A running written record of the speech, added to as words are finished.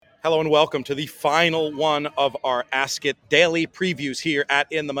Hello and welcome to the final one of our Ascot daily previews here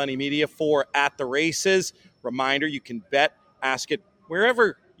at In the Money Media for At the Races. Reminder, you can bet Ascot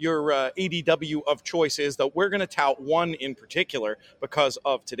wherever your ADW of choice is, though we're going to tout one in particular because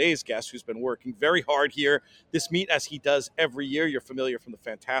of today's guest who's been working very hard here this meet as he does every year. You're familiar from the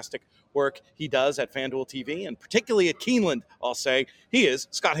fantastic work he does at FanDuel TV and particularly at Keeneland, I'll say. He is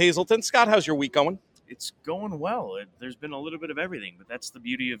Scott Hazelton. Scott, how's your week going? It's going well. There's been a little bit of everything, but that's the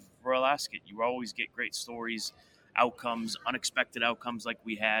beauty of Royal Ascot. You always get great stories, outcomes, unexpected outcomes like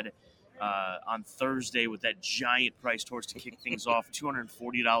we had on Thursday with that giant priced horse to kick things off,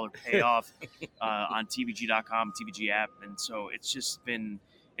 $240 payoff on TVG.com, TVG app. And so it's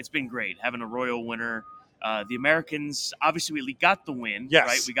been great having a Royal winner. The Americans, obviously, we got the win, Yes.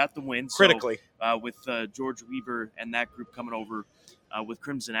 right? We got the win. Critically. So, with George Weaver and that group coming over with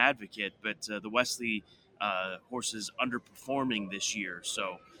Crimson Advocate, but the Wesley horses underperforming this year.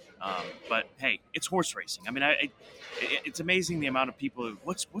 So, but hey, it's horse racing. I mean, it's amazing the amount of people.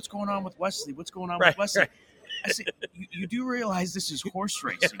 What's going on with Wesley? What's going on with Wesley? Right. I say, you do realize this is horse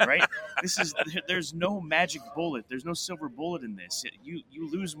racing, right? There's no magic bullet. There's no silver bullet in this.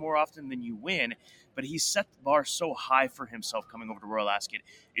 You lose more often than you win, but he set the bar so high for himself coming over to Royal Ascot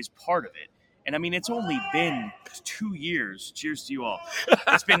is part of it. And I mean, it's only been 2 years. Cheers to you all.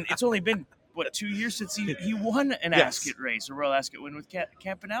 It's only been 2 years since he won an Ascot race, a Royal Ascot win with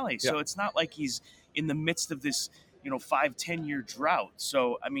Campanelli. So it's not like he's in the midst of this 5-10 year drought.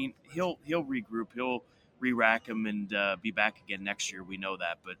 So I mean, he'll regroup, he'll re-rack him and be back again next year. We know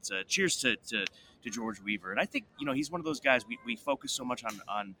that. But cheers to George Weaver. And I think he's one of those guys we focus so much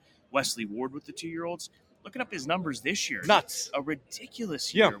on Wesley Ward with the 2-year-olds. Looking up his numbers this year. Nuts. A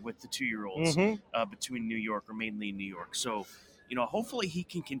ridiculous year with the 2-year-olds between New York, or mainly New York. So, hopefully he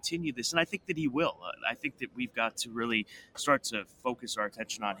can continue this. And I think that he will. I think that we've got to really start to focus our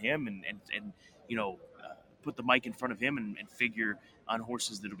attention on him and put the mic in front of him and figure on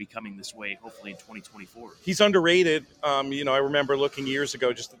horses that will be coming this way, hopefully in 2024. He's underrated. I remember looking years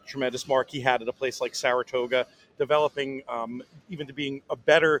ago, just the tremendous mark he had at a place like Saratoga, developing even to being a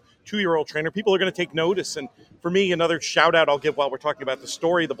better 2-year-old trainer. People are going to take notice. And for me, another shout out I'll give while we're talking about the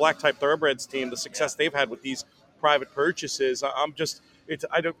story, the Black Type Thoroughbreds team, the success they've had with these private purchases.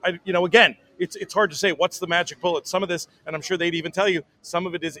 It's hard to say what's the magic bullet. Some of this, and I'm sure they'd even tell you, some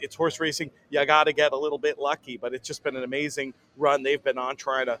of it's horse racing. You got to get a little bit lucky, but it's just been an amazing run they've been on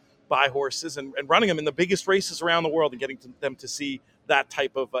trying to buy horses and running them in the biggest races around the world and getting them to see that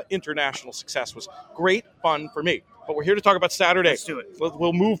type of international success was great fun for me. But we're here to talk about Saturday. Let's do it.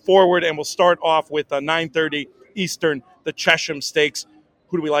 We'll move forward and we'll start off with 9:30 Eastern, the Chesham Stakes.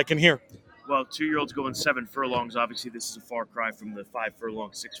 Who do we like in here? Well, 2-year-olds going 7 furlongs. Obviously, this is a far cry from the 5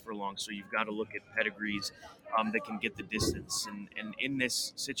 furlongs, 6 furlongs. So you've got to look at pedigrees that can get the distance. And in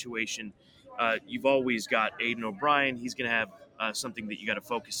this situation, you've always got Aidan O'Brien. He's going to have something that you got to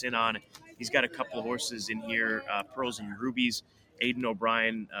focus in on. He's got a couple of horses in here, Pearls and Rubies. Aidan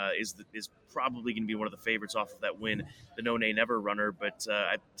O'Brien is probably going to be one of the favorites off of that win, the No Nay Never runner. But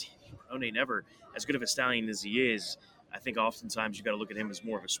No Nay Never, as good of a stallion as he is, I think oftentimes you got to look at him as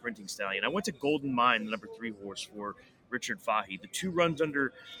more of a sprinting stallion. I went to Golden Mine, the number 3 horse for Richard Fahey. The 2 runs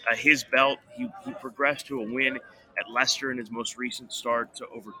under his belt. He progressed to a win at Leicester in his most recent start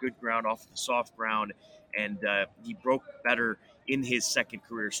over good ground off the soft ground, and he broke better in his second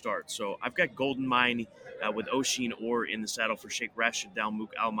career start. So I've got Golden Mine with Oisin Orr in the saddle for Sheikh Rashid Al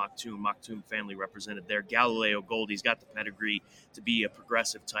Maktoum family represented there. Galileo Gold, he's got the pedigree to be a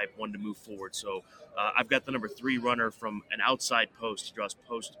progressive type, one to move forward. So I've got the number 3 runner from an outside post. He draws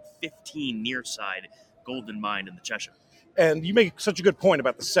post 15 near side, Golden Mine in the Cheshire. And you make such a good point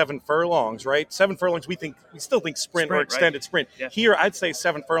about the 7 furlongs, right? 7 furlongs, we still think sprint or extended right? sprint. Yeah. Here, I'd say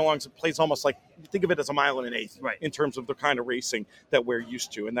 7 furlongs, it plays almost like, think of it as a mile and an eighth, right, in terms of the kind of racing that we're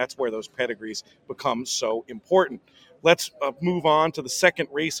used to. And that's where those pedigrees become so important. Let's move on to the second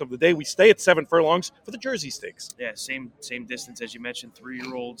race of the day. We stay at 7 furlongs for the Jersey Stakes. Yeah, same distance as you mentioned,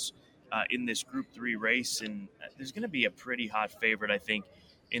 3-year-olds in this Group 3 race. And there's going to be a pretty hot favorite, I think,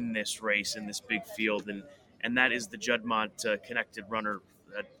 in this race, in this big field. And that is the Juddmonte connected runner,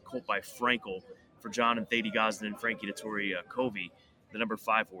 colt by Frankel, for John and Thady Gosden and Frankie Dettori Covey. The number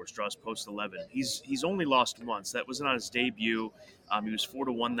 5 horse draws post 11. He's only lost once. That wasn't on his debut. He was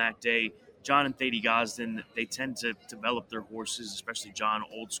 4-1 that day. John and Thady Gosden, they tend to develop their horses, especially John,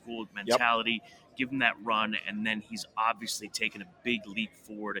 old school mentality, give him that run, and then he's obviously taken a big leap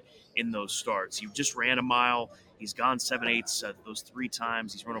forward in those starts. He just ran a mile. He's gone 7/8 those 3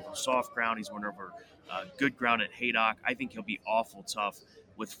 times. He's run over soft ground. He's run over good ground at Haydock. I think he'll be awful tough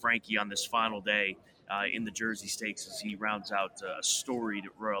with Frankie on this final day in the Jersey Stakes as he rounds out a storied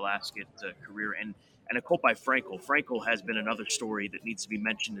Royal Ascot career. And a colt by Frankel. Frankel has been another story that needs to be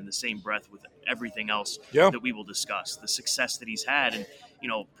mentioned in the same breath with everything else Yeah. that we will discuss. The success that he's had, and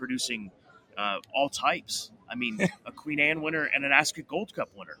producing all types. I mean, a Queen Anne winner and an Ascot Gold Cup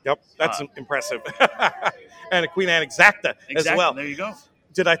winner. Yep, that's impressive. And a Queen Anne Exacta as well. There you go.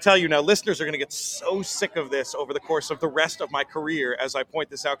 Did I tell you now? Listeners are going to get so sick of this over the course of the rest of my career as I point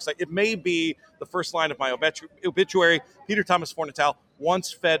this out, because it may be the first line of my obituary. Peter Thomas Fornatal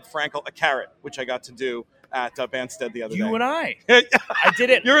once fed Frankel a carrot, which I got to do at Banstead the other day. You and I did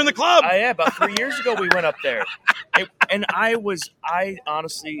it. You're in the club. Yeah, about 3 years ago we went up there, and I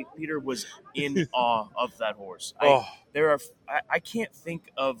honestly, Peter, was in awe of that horse. I can't think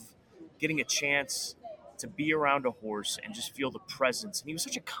of getting a chance to be around a horse and just feel the presence. And he was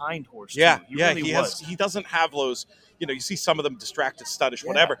such a kind horse. Yeah, too. He really was. He doesn't have those. You see some of them distracted, studdish,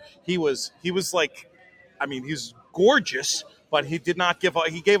 whatever. He was like, I mean, he's gorgeous, but he did not give.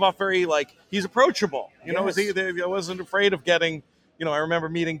 He gave off very he's approachable. I wasn't afraid of getting. I remember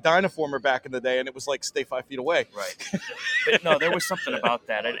meeting Dynaformer back in the day, and it was like stay 5 feet away. Right. But no, there was something about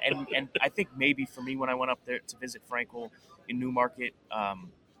that, and I think maybe for me when I went up there to visit Frankel in Newmarket.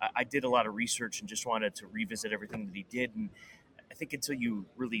 I did a lot of research and just wanted to revisit everything that he did. And I think until you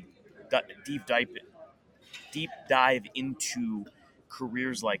really deep dive into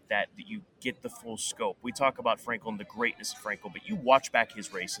careers like that you get the full scope. We talk about Frankel and the greatness of Frankel, but you watch back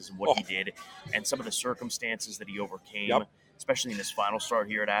his races and what he did and some of the circumstances that he overcame, especially in his final start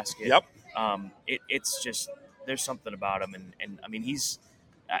here at Ascot. Yep. It's just, there's something about him. And I mean,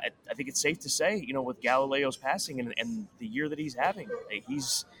 I think it's safe to say, with Galileo's passing and the year that he's having,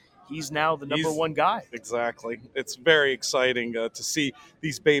 he's now the number one guy. Exactly. It's very exciting to see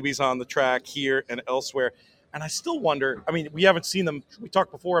these babies on the track here and elsewhere. And I still wonder, I mean, we haven't seen them. We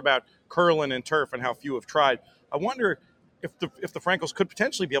talked before about curling and turf and how few have tried. I wonder if the Frankels could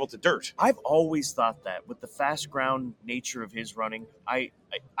potentially be able to dirt. I've always thought that with the fast ground nature of his running,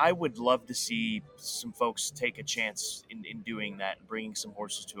 I would love to see some folks take a chance in doing that and bringing some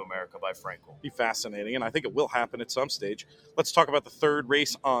horses to America by Frankel. Be fascinating, and I think it will happen at some stage. Let's talk about the third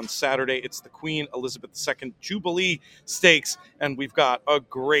race on Saturday. It's the Queen Elizabeth II Jubilee Stakes, and we've got a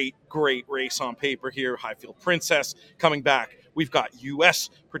great race on paper here. Highfield Princess coming back. We've got U.S.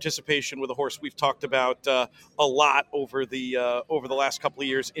 participation with a horse we've talked about a lot over the last couple of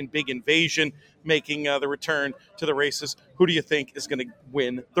years in Big Invasion, making the return to the races. Who do you think is going to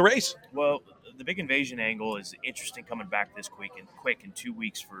win the race? Well, the Big Invasion angle is interesting coming back this quick in 2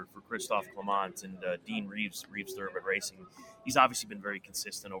 weeks for Christophe Clement and Dean Reeves Thoroughbred Racing. He's obviously been very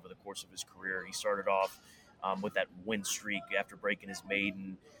consistent over the course of his career. He started off with that win streak after breaking his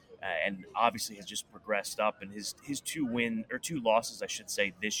maiden. And obviously has just progressed up, and his two losses, I should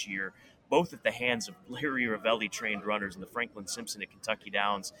say, this year, both at the hands of Larry Ravelli trained runners in the Franklin Simpson at Kentucky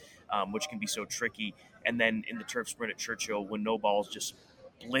Downs, which can be so tricky, and then in the turf sprint at Churchill when No Balls just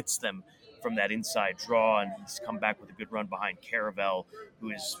blitz them from that inside draw, and he's come back with a good run behind Caravel,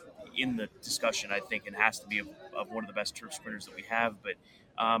 who is in the discussion, I think, and has to be of one of the best turf sprinters that we have. But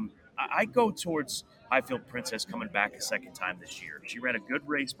I go towards Highfield Princess coming back a second time this year. She ran a good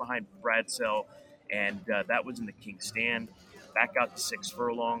race behind Bradsell, and that was in the King's Stand. Back out to 6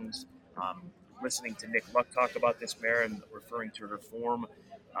 furlongs. Listening to Nick Luck talk about this mare and referring to her form,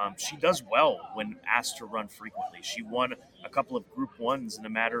 she does well when asked to run frequently. She won a couple of Group 1s in a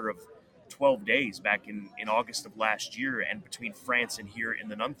matter of 12 days back in August of last year, and between France and here in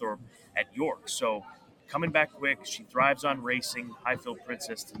the Nunthorpe at York. So coming back quick, she thrives on racing. Highfield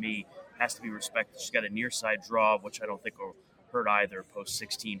Princess, to me, has to be respected. She's got a near side draw, which I don't think will hurt either, post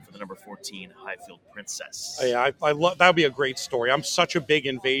 16 for the number 14 Highfield Princess. Yeah, I love that. Would be a great story. I'm such a Big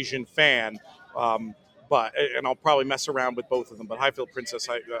Invasion fan, and I'll probably mess around with both of them. But Highfield Princess,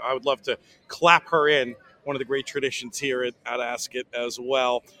 I would love to clap her in. One of the great traditions here at Ascot as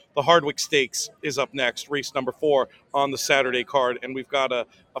well. The Hardwick Stakes is up next, race number 4 on the Saturday card, and we've got a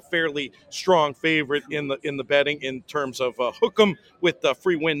fairly strong favorite in the betting in terms of Hookem with the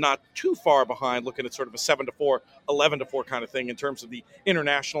free win not too far behind, looking at sort of a 7-4, 11-4 kind of thing in terms of the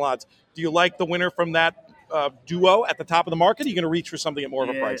international odds. Do you like the winner from that duo at the top of the market? Or are you going to reach for something at more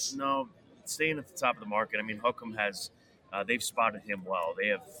of a price? No, staying at the top of the market. I mean, Hookem has. They've spotted him well. They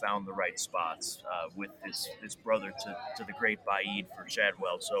have found the right spots with this brother to the great Baid for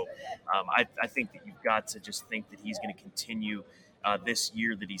Shadwell. So I think that you've got to just think that he's going to continue this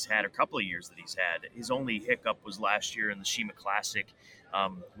year that he's had, a couple of years that he's had. His only hiccup was last year in the Shima Classic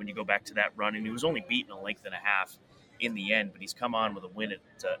when you go back to that run, and he was only beaten a length and a half in the end, but he's come on with a win at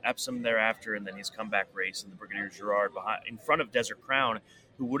Epsom thereafter, and then his comeback race in the Brigadier Gerard in front of Desert Crown,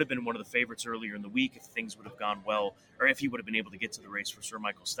 who would have been one of the favorites earlier in the week if things would have gone well, or if he would have been able to get to the race for Sir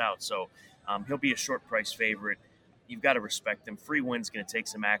Michael Stout. So he'll be a short price favorite. You've got to respect him. Free Win's going to take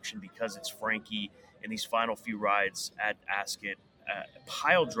some action because it's Frankie in these final few rides at Ascot.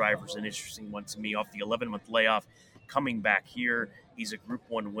 Pile Driver's an interesting one to me off the 11-month layoff, coming back here. He's a Group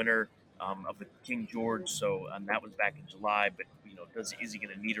 1 winner of the King George, so that was back in July. But is he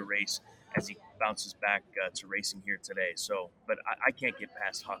going to need a race as he bounces back to racing here today? So, but I can't get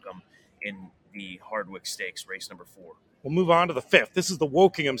past Huckham in the Hardwick Stakes, race number 4. We'll move on to the 5th. This is the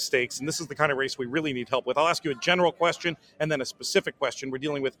Wokingham Stakes, and this is the kind of race we really need help with. I'll ask you a general question and then a specific question. We're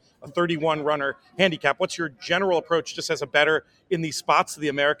dealing with a 31-runner handicap. What's your general approach just as a bettor in these spots, the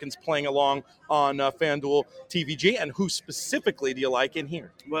Americans playing along on FanDuel TVG, and who specifically do you like in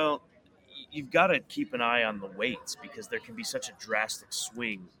here? Well, you've got to keep an eye on the weights because there can be such a drastic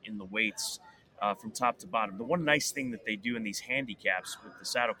swing in the weights from top to bottom. The one nice thing that they do in these handicaps with the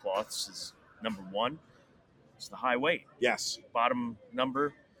saddle cloths is, number one, it's the high weight. Yes. Bottom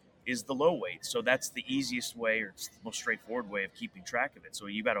number is the low weight. So that's the easiest way, or it's the most straightforward way of keeping track of it. So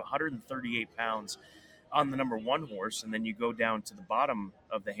you got 138 pounds on the number 1 horse, and then you go down to the bottom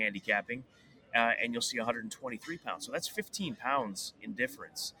of the handicapping, and you'll see 123 pounds. So that's 15 pounds in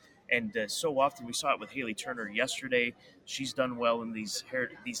difference. And so often we saw it with Haley Turner yesterday. She's done well in these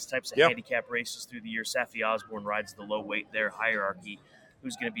types of handicap races through the year. Safi Osborne rides the low weight there, hierarchy.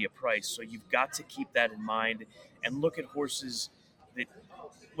 Who's going to be a price. So you've got to keep that in mind and look at horses that,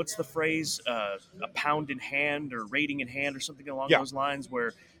 what's the phrase, a pound in hand or rating in hand or something along those lines,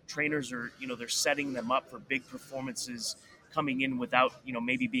 where trainers are, they're setting them up for big performances coming in without,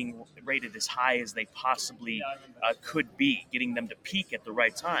 maybe being rated as high as they possibly could be, getting them to peak at the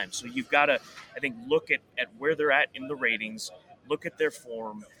right time. So you've got to, I think, look at where they're at in the ratings, look at their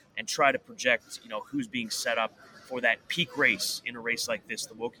form, and try to project, who's being set up for that peak race in a race like this,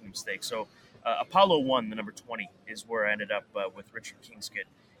 the Wokingham Stakes. So Apollo 1, the number 20, is where I ended up with Richard Kingscote.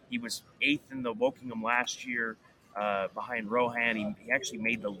 He was 8th in the Wokingham last year behind Rohan. He actually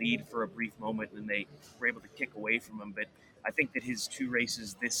made the lead for a brief moment, and they were able to kick away from him. But I think that his 2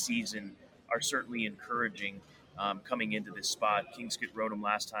 races this season are certainly encouraging coming into this spot. Kingscote rode him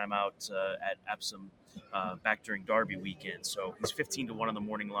last time out at Epsom back during Derby weekend. So he's 15-1 on the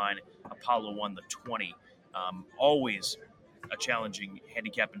morning line. Apollo 1, the 20. Always a challenging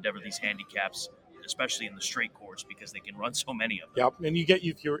handicap endeavor, these handicaps, especially in the straight course, because they can run so many of them. Yep, and you get,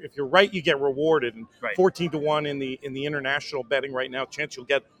 if you're right, you get rewarded. And right. 14-1 in the international betting right now, chance you'll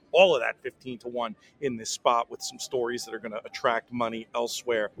get all of that 15-1 in this spot with some stories that are going to attract money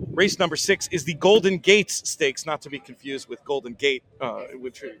elsewhere. Race number 6 is the Golden Gates Stakes, not to be confused with Golden Gate,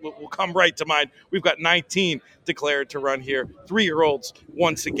 which will come right to mind. We've got 19 declared to run here, 3-year-olds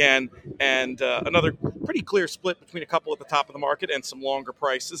once again, and another pretty clear split between a couple at the top of the market and some longer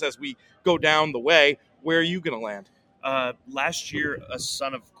prices as we go down the way. Where are you going to land? Last year, a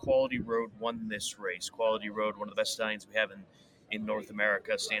son of Quality Road won this race. Quality Road, one of the best stallions we have in North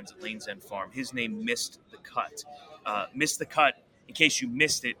America, stands at Lane's End Farm. His name Missed the Cut. Missed the Cut, in case you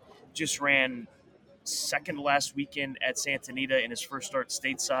missed it, just ran second to last weekend at Santa Anita in his first start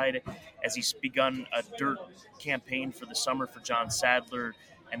stateside as he's begun a dirt campaign for the summer for John Sadler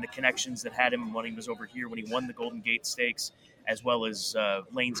and the connections that had him when he was over here when he won the Golden Gate Stakes, as well as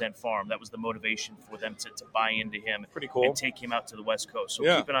Lane's End Farm. That was the motivation for them to buy into him. Pretty cool. And take him out to the West Coast. So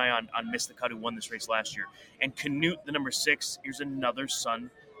keep an eye on Miss the Cut, who won this race last year. And Canute, the number 6, here's another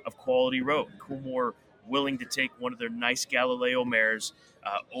son of Quality Road. Coolmore willing to take one of their nice Galileo mares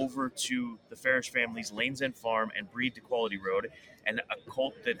over to the Farish family's Lane's End Farm and breed to Quality Road. And a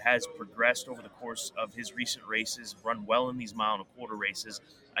colt that has progressed over the course of his recent races, run well in these 1.25 mile races.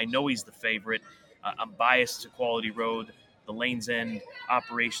 I know he's the favorite. I'm biased to Quality Road, the Lane's End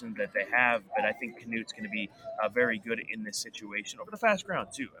operation that they have, but I think Canute's going to be very good in this situation over the fast ground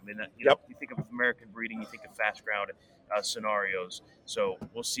too. I mean, you think of American breeding, you think of fast ground scenarios. So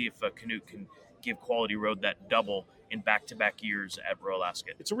we'll see if Canute can give Quality Road that double in back-to-back years at Royal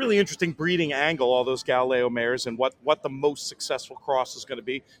Ascot. It's a really interesting breeding angle, all those Galileo mares, and what the most successful cross is going to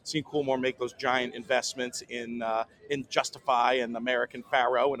be. Seeing Coolmore make those giant investments in Justify and American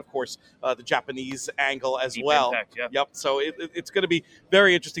Pharaoh, and of course the Japanese angle as Deep well. Impact, yeah. Yep. So it's going to be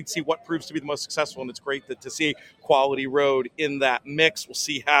very interesting to see what proves to be the most successful, and it's great to see Quality Road in that mix. We'll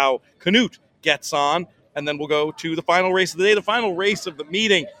see how Canute gets on. And then we'll go to the final race of the day, the final race of the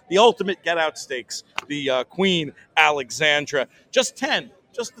meeting, the ultimate get-out stakes, the Queen Alexandra. Just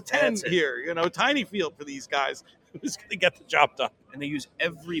the 10 here. Tiny field for these guys. Who's going to get the job done? And they use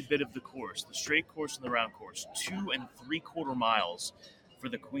every bit of the course, the straight course and the round course, 2 3/4 miles for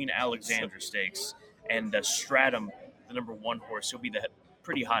the Queen Alexandra Stakes. And Stratum, the number 1 horse, he'll be the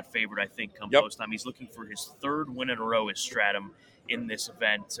pretty hot favorite, I think, come Yep. post time. He's looking for his third win in a row as Stratum in this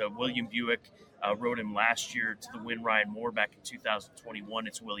event. William Buick rode him last year to the win. Ryan Moore back in 2021.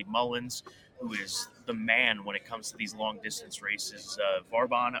 It's Willie Mullins, who is the man when it comes to these long distance races.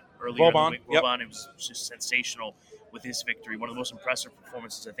 Vauban earlier in the week. Vauban, it was just sensational with his victory. One of the most impressive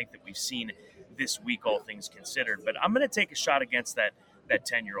performances I think that we've seen this week, all things considered. But I'm going to take a shot against that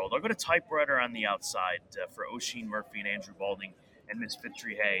 10-year-old. I'll go to Typewriter on the outside for Oisin Murphy and Andrew Balding and Miss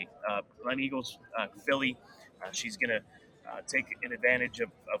Fitri Hay. Glen Eagles filly. She's going to take an advantage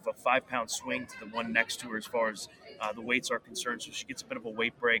of a 5-pound swing to the one next to her as far as the weights are concerned. So she gets a bit of a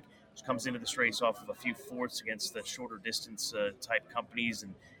weight break. She comes into this race off of a few fourths against the shorter distance type companies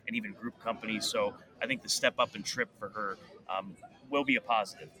and even group companies. So I think the step up and trip for her will be a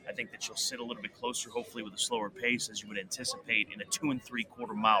positive. I think that she'll sit a little bit closer, hopefully with a slower pace, as you would anticipate in a 2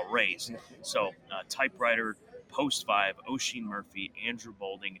 3/4 mile race. So Typewriter, post 5, Oisin Murphy, Andrew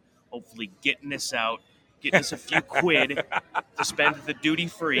Balding, hopefully getting us out, getting us a few quid to spend at the duty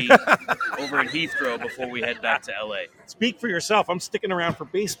free over at Heathrow before we head back to LA. Speak for yourself. I'm sticking around for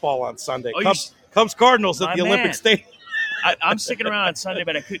baseball on Sunday. Cubs Cardinals at the Olympic Stadium. I'm sticking around on Sunday,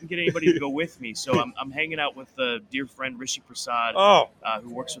 but I couldn't get anybody to go with me. So I'm hanging out with a dear friend, Rishi Prasad,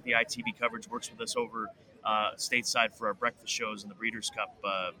 who works with the ITV coverage, works with us over stateside for our breakfast shows and the Breeders' Cup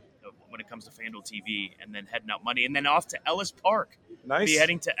when it comes to FanDuel TV, and then heading out Monday. And then off to Ellis Park. Nice. Be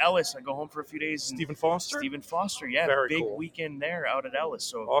heading to Ellis. I go home for a few days. Stephen Foster, yeah. Very big cool. weekend there out at Ellis.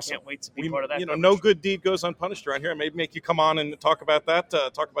 So awesome. Can't wait to be part of that. You know, no good deed goes unpunished around here. Maybe make you come on and talk about that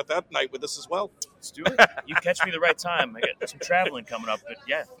night with us as well. Let's do it. You catch me the right time. I got some traveling coming up, but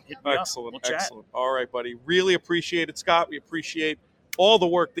yeah, hit me Excellent, up. We'll chat. Excellent. All right, buddy. Really appreciate it, Scott. We appreciate all the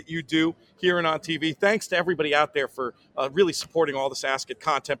work that you do here and on TV. Thanks to everybody out there for really supporting all this Ask It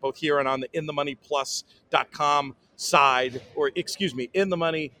content, both here and on the InTheMoneyPlus.com side, or excuse me, In the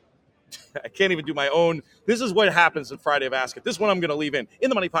Money. I can't even do my own. This is what happens in Friday of Ask It. This one I'm going to leave in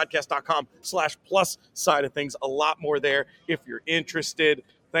InTheMoneyPodcast.com/plus side of things. A lot more there if you're interested.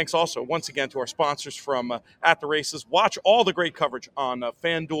 Thanks also once again to our sponsors from At the Races. Watch all the great coverage on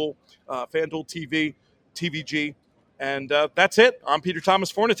FanDuel, FanDuel TV, TVG. And that's it. I'm Peter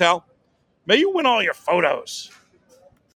Thomas Fornatel. May you win all your photos.